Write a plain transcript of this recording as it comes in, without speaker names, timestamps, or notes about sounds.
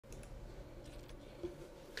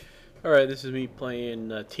Alright, this is me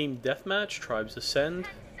playing Team Deathmatch, Tribes-Ascend.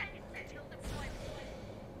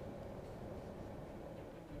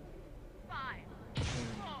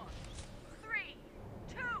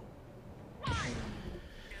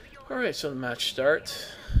 Alright, so the match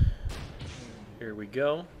starts. Here we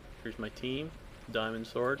go. Here's my team. Diamond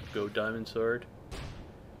Sword. Go Diamond Sword.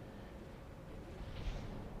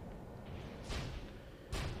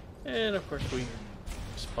 And of course we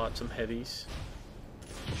spot some heavies.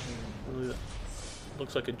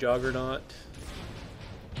 Looks like a Juggernaut.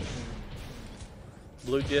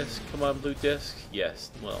 Blue disc, come on blue disc.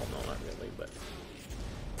 Yes, well no not really, but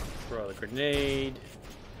throw the grenade.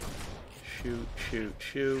 Shoot, shoot,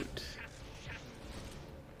 shoot.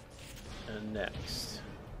 And next.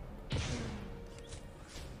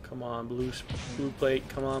 Come on blue plate,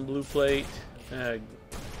 come on blue plate. Shotgun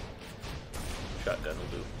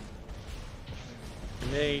will do.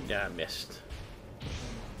 Grenade, nah, missed.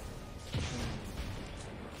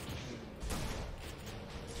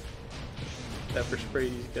 Pepper spray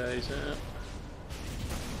these guys out.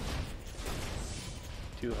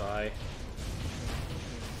 Too high.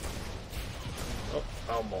 Oh,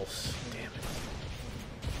 almost. Damn it.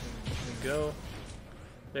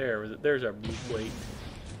 There we go. There's our blue plate.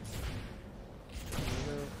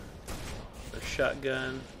 Our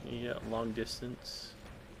shotgun. Yeah, long distance.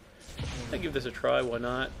 I'll give this a try, why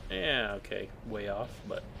not? Yeah, okay. Way off,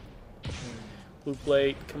 but. Blue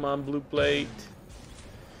plate. Come on, blue plate.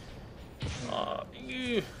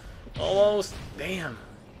 Almost. Damn.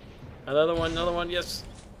 Another one, yes.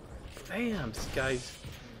 Damn, this guy's.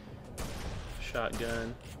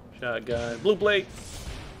 Shotgun. Blue plate.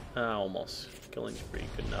 Almost. Killing spree,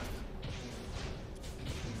 good enough.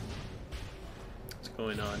 What's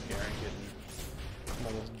going on here? I'm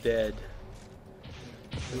almost dead.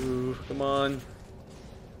 Ooh, come on.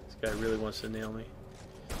 This guy really wants to nail me.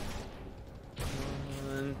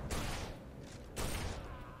 Come on.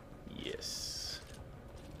 Yes.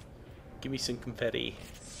 Give me some confetti.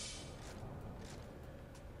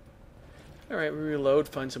 Alright, we reload,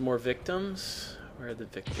 find some more victims. Where are the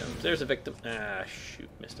victims? There's a victim. Ah, shoot,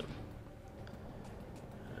 missed him.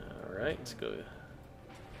 Alright, let's go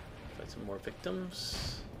find some more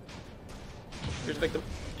victims. Here's a victim.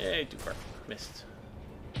 Hey, too far. Missed.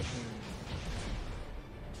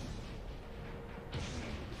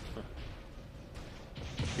 Huh.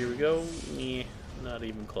 Here we go. Yeah, not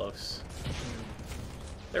even close.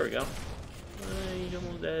 There we go. He's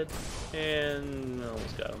almost dead. And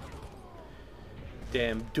almost got him.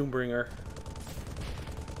 Damn, Doombringer.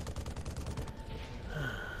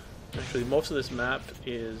 Actually, most of this map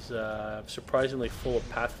is surprisingly full of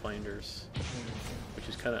Pathfinders, which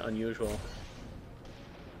is kind of unusual.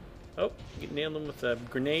 Oh, nailed him with a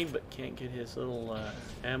grenade, but can't get his little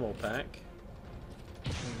ammo pack.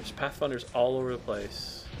 There's Pathfinders all over the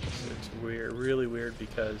place. It's weird, really weird,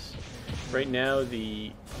 because right now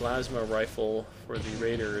the plasma rifle for the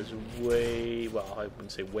Raider is way, well, I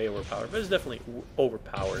wouldn't say way overpowered, but it's definitely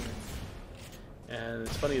overpowered. And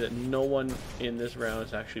it's funny that no one in this round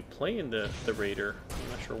is actually playing the Raider. I'm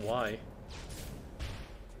not sure why.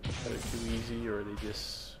 Are they too easy, or are they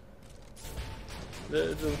just...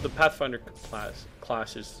 The Pathfinder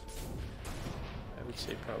class is, I would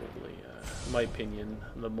say, probably, in my opinion,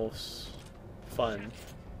 the most fun,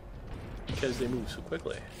 because they move so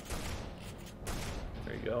quickly.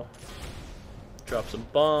 There you go. Drop some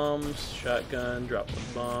bombs, shotgun, drop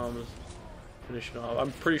some bombs, finish it off.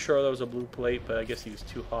 I'm pretty sure that was a blue plate, but I guess he was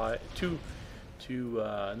too high,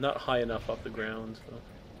 not high enough off the ground. So.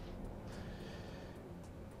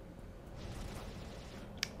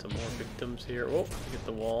 Some more victims here. Oh, hit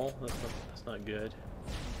the wall. That's not good.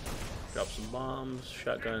 Drop some bombs.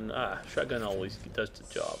 Shotgun. Shotgun always does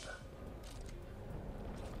the job.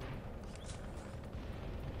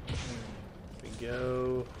 There we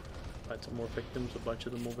go. Find some more victims. A bunch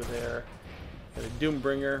of them over there. Got a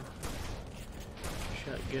Doombringer.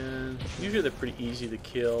 Shotgun. Usually they're pretty easy to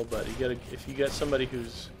kill, but if you got somebody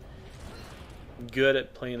who's good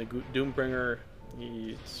at playing a Doombringer,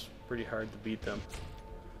 it's pretty hard to beat them.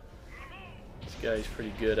 This guy's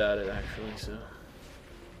pretty good at it, actually, so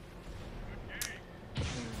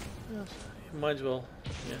you might as well,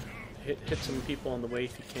 yeah, hit some people on the way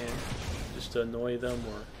if you can, just to annoy them,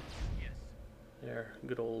 or there,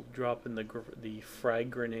 good old drop in the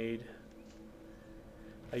frag grenade.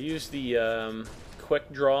 I use the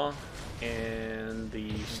quick draw and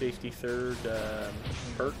the safety third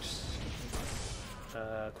perks.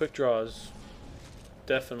 Quick draw is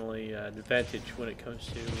definitely an advantage when it comes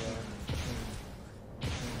to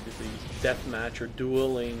the deathmatch or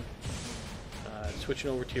dueling. Switching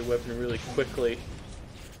over to your weapon really quickly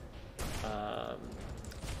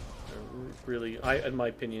really, in my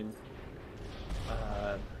opinion,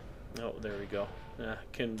 oh, there we go.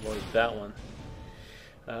 Can avoid that one.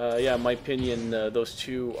 Yeah, in my opinion, those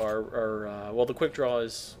two are well, the quick draw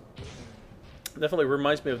is definitely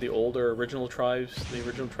reminds me of the older original Tribes. The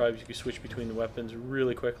original Tribes, you could switch between the weapons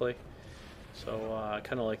really quickly. So I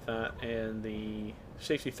kind of like that. And the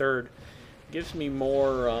safety third gives me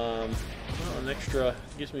more, well,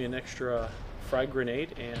 gives me an extra frag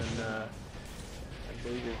grenade, and I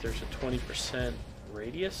believe that there's a 20%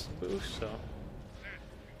 radius boost. So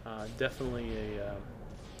definitely a,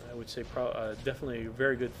 I would say, definitely a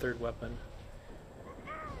very good third weapon.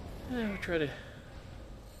 We'll try to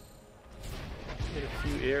get a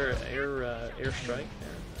few airstrike,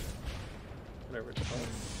 whatever it's called.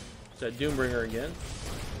 It's that Doombringer again.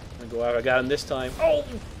 I'm gonna go out. I got him this time. Oh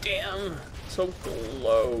damn! So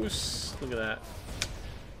close. Look at that.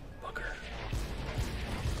 Bugger.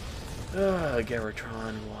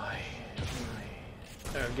 Garrotron. Why?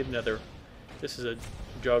 Get another. This is a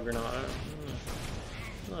Juggernaut.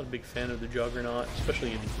 I'm not a big fan of the Juggernaut,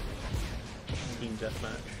 especially in Team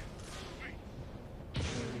Deathmatch.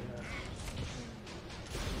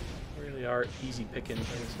 Really are easy pickings,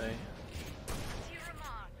 I would say.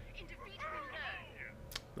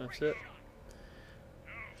 That's it.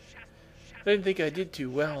 I didn't think I did too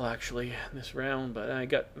well actually this round, but I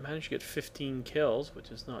managed to get 15 kills, which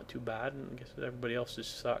is not too bad, and I guess everybody else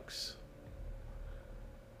just sucks.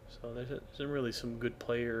 So there's really some good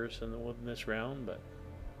players in this round, but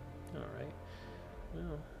all right.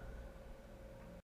 Well.